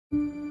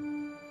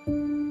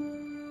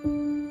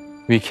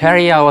We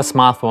carry our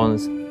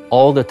smartphones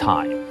all the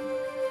time,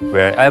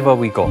 wherever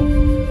we go.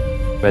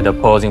 Whether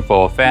posing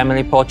for a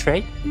family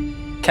portrait,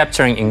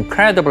 capturing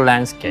incredible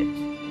landscapes,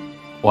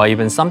 or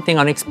even something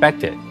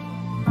unexpected,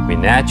 we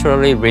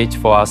naturally reach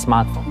for our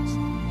smartphones.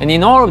 And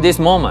in all of these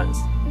moments,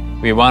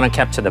 we want to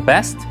capture the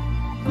best,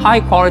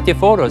 high-quality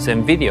photos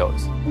and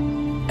videos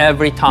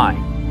every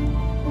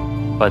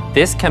time. But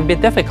this can be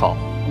difficult,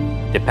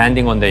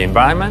 depending on the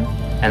environment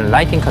and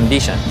lighting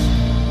conditions.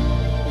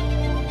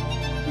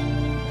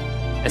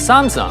 At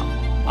Samsung,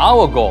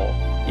 our goal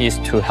is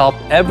to help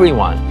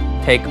everyone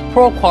take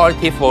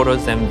pro-quality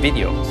photos and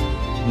videos,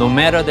 no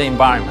matter the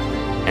environment.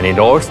 And it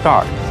all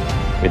starts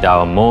with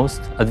our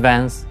most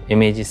advanced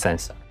image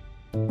sensor.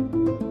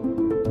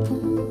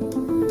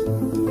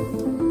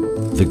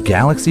 The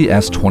Galaxy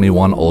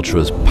S21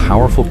 Ultra's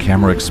powerful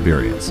camera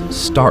experience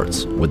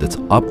starts with its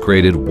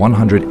upgraded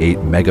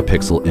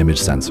 108-megapixel image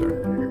sensor.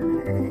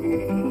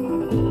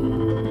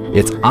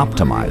 It's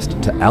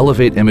optimized to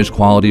elevate image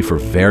quality for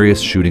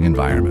various shooting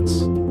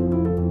environments.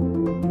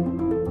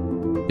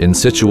 In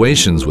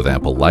situations with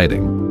ample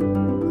lighting,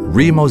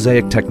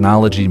 Remosaic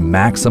technology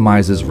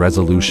maximizes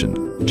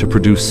resolution to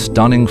produce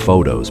stunning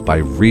photos by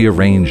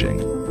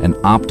rearranging and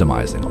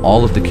optimizing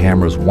all of the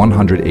camera's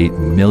 108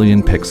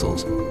 million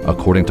pixels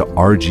according to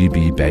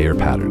RGB Bayer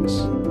patterns.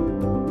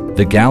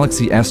 The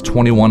Galaxy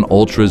S21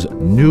 Ultra's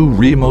new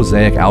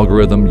Remosaic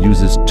algorithm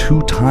uses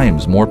 2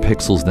 times more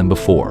pixels than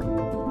before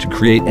to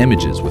create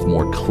images with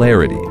more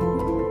clarity,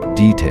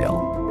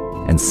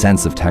 detail, and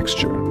sense of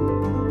texture.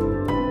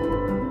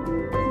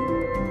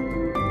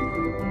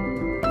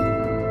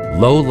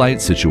 Low light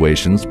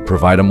situations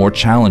provide a more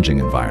challenging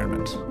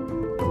environment.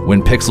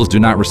 When pixels do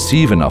not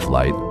receive enough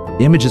light,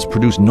 images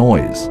produce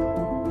noise,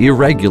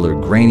 irregular,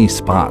 grainy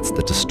spots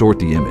that distort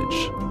the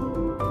image.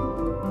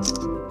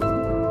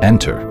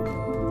 Enter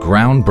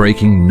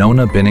groundbreaking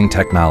Nona binning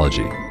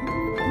technology.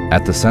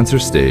 At the sensor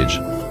stage,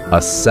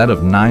 a set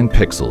of 9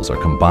 pixels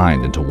are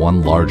combined into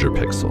one larger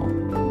pixel,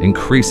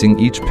 increasing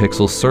each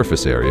pixel's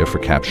surface area for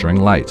capturing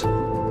light.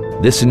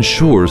 This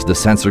ensures the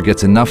sensor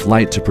gets enough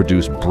light to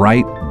produce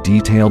bright,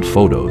 detailed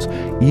photos,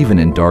 even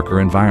in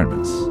darker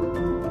environments.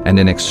 And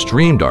in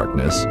extreme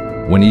darkness,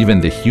 when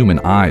even the human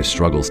eye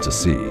struggles to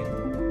see.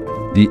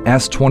 The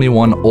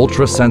S21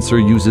 Ultra sensor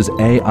uses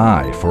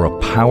AI for a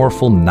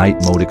powerful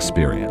night mode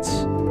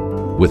experience.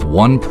 With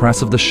one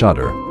press of the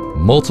shutter,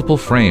 multiple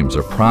frames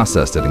are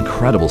processed at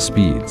incredible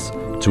speeds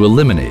to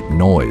eliminate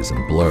noise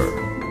and blur.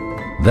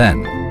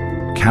 Then,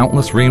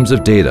 countless reams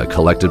of data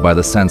collected by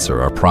the sensor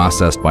are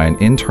processed by an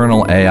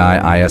internal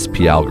AI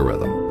ISP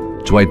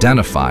algorithm to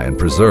identify and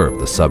preserve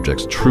the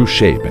subject's true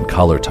shape and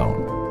color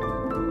tone.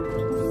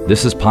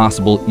 This is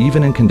possible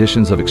even in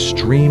conditions of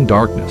extreme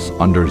darkness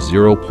under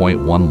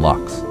 0.1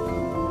 lux.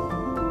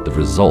 The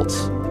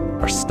results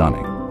are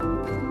stunning.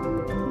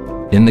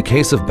 In the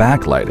case of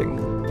backlighting,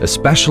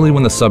 especially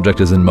when the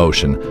subject is in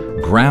motion,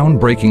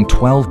 groundbreaking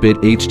 12-bit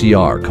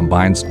HDR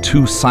combines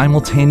 2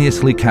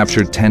 simultaneously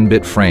captured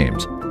 10-bit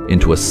frames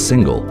into a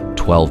single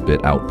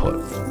 12-bit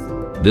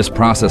output. This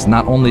process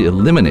not only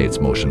eliminates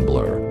motion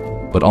blur,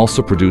 but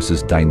also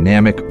produces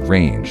dynamic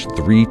range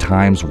 3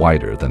 times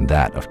wider than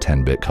that of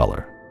 10-bit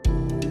color.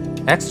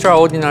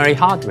 Extraordinary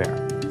hardware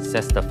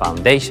sets the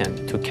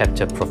foundation to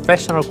capture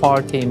professional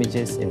quality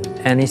images in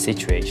any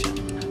situation.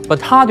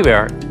 But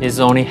hardware is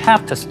only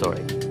half the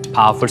story.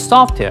 Powerful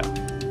software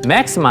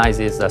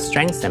maximizes the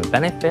strengths and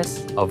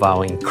benefits of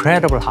our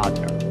incredible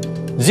hardware.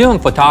 Zoom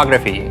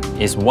photography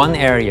is one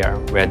area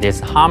where this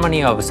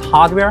harmony of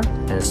hardware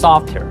and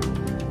software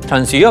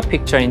turns your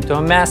picture into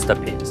a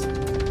masterpiece.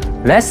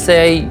 Let's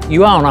say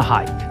you are on a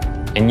hike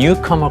and you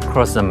come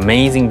across an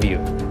amazing view,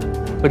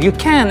 but you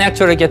can't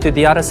actually get to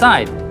the other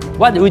side.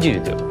 What would you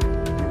do?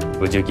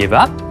 Would you give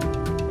up?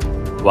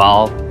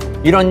 Well,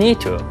 you don't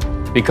need to,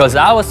 because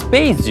our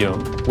space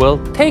zoom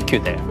will take you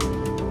there.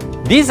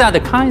 These are the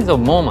kinds of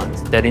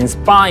moments that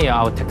inspire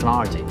our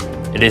technology.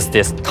 It is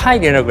this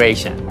tight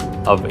integration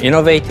of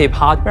innovative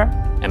hardware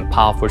and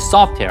powerful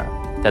software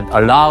that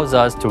allows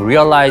us to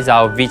realize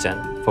our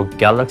vision for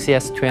Galaxy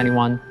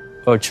S21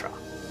 Ultra.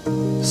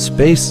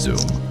 Space zoom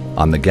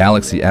on the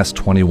Galaxy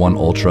S21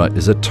 Ultra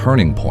is a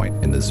turning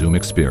point in the zoom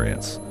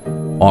experience,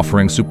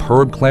 offering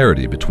superb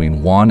clarity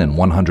between 1 and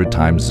 100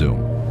 times zoom.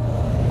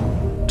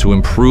 To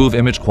improve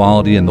image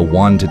quality in the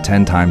 1 to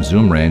 10 times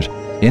zoom range,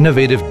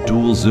 innovative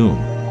dual zoom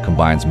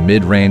combines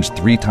mid-range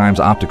 3 times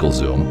optical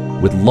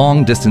zoom with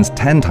long-distance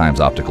 10 times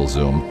optical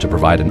zoom to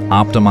provide an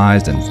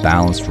optimized and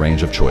balanced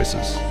range of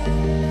choices.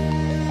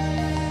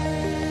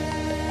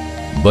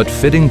 But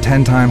fitting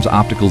 10 times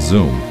optical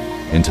zoom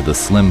into the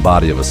slim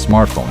body of a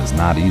smartphone is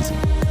not easy.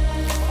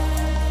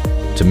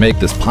 To make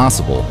this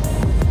possible,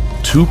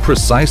 2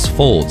 precise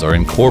folds are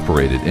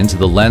incorporated into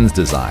the lens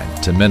design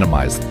to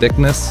minimize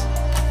thickness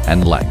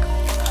and length.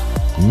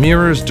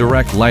 Mirrors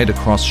direct light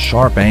across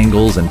sharp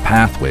angles and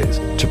pathways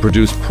to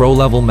produce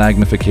pro-level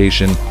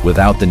magnification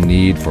without the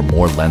need for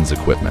more lens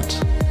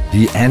equipment.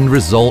 The end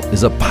result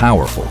is a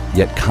powerful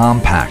yet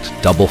compact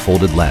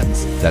double-folded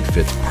lens that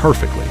fits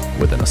perfectly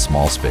within a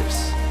small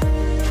space.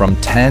 From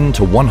 10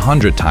 to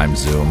 100 times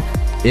zoom,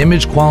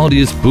 image quality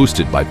is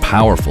boosted by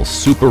powerful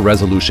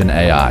super-resolution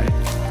AI.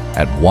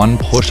 At one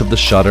push of the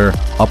shutter,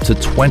 up to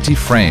 20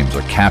 frames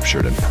are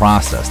captured and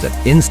processed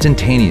at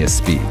instantaneous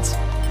speeds.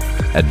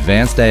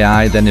 Advanced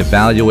AI then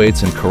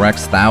evaluates and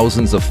corrects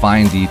thousands of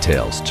fine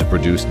details to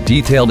produce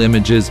detailed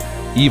images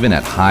even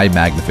at high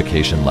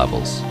magnification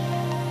levels.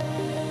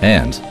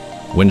 And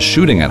when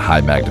shooting at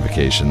high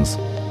magnifications,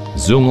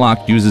 Zoom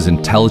Lock uses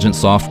intelligent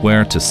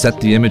software to set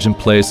the image in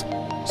place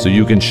so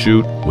you can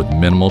shoot with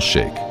minimal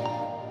shake.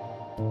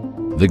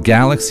 The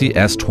Galaxy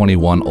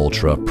S21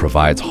 Ultra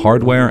provides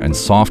hardware and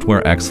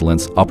software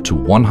excellence up to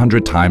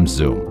 100 times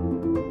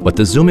zoom, but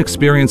the zoom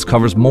experience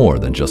covers more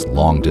than just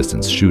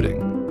long-distance shooting.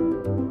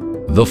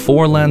 The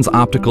 4-lens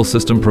optical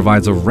system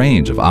provides a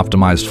range of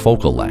optimized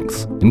focal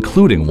lengths,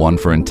 including one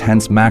for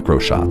intense macro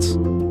shots.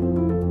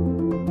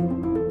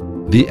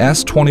 The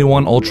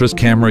S21 Ultra's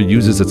camera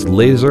uses its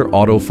laser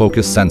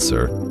autofocus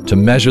sensor to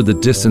measure the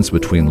distance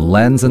between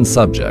lens and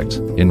subject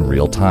in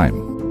real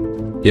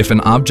time. If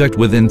an object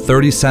within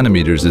 30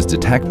 centimeters is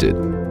detected,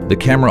 the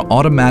camera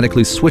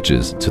automatically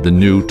switches to the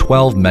new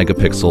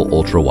 12-megapixel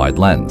ultra-wide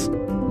lens,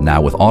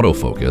 now with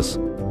autofocus,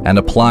 and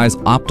applies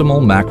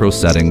optimal macro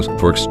settings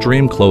for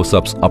extreme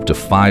close-ups up to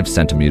 5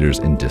 centimeters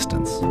in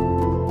distance.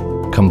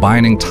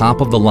 Combining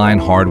top-of-the-line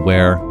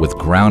hardware with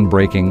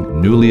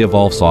groundbreaking, newly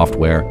evolved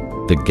software,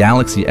 the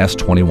Galaxy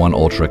S21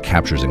 Ultra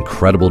captures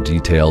incredible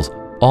details,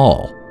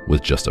 all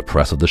with just a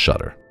press of the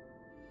shutter.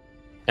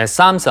 At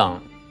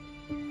Samsung,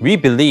 we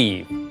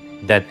believe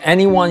that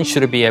anyone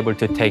should be able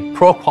to take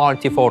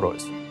pro-quality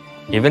photos,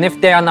 even if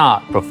they are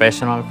not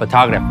professional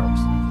photographers.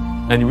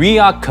 And we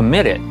are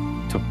committed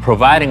to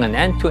providing an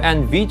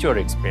end-to-end visual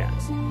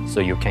experience so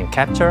you can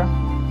capture,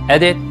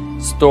 edit,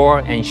 store,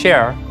 and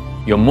share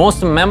your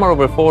most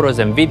memorable photos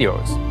and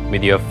videos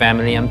with your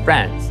family and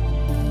friends.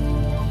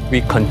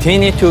 We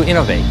continue to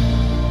innovate,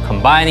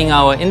 combining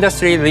our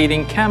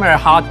industry-leading camera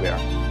hardware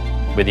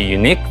with the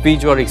unique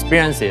visual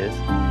experiences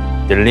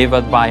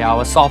delivered by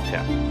our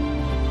software.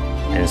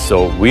 And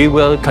so we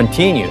will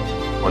continue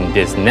on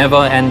this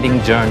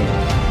never-ending journey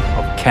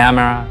of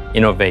camera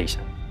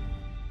innovation.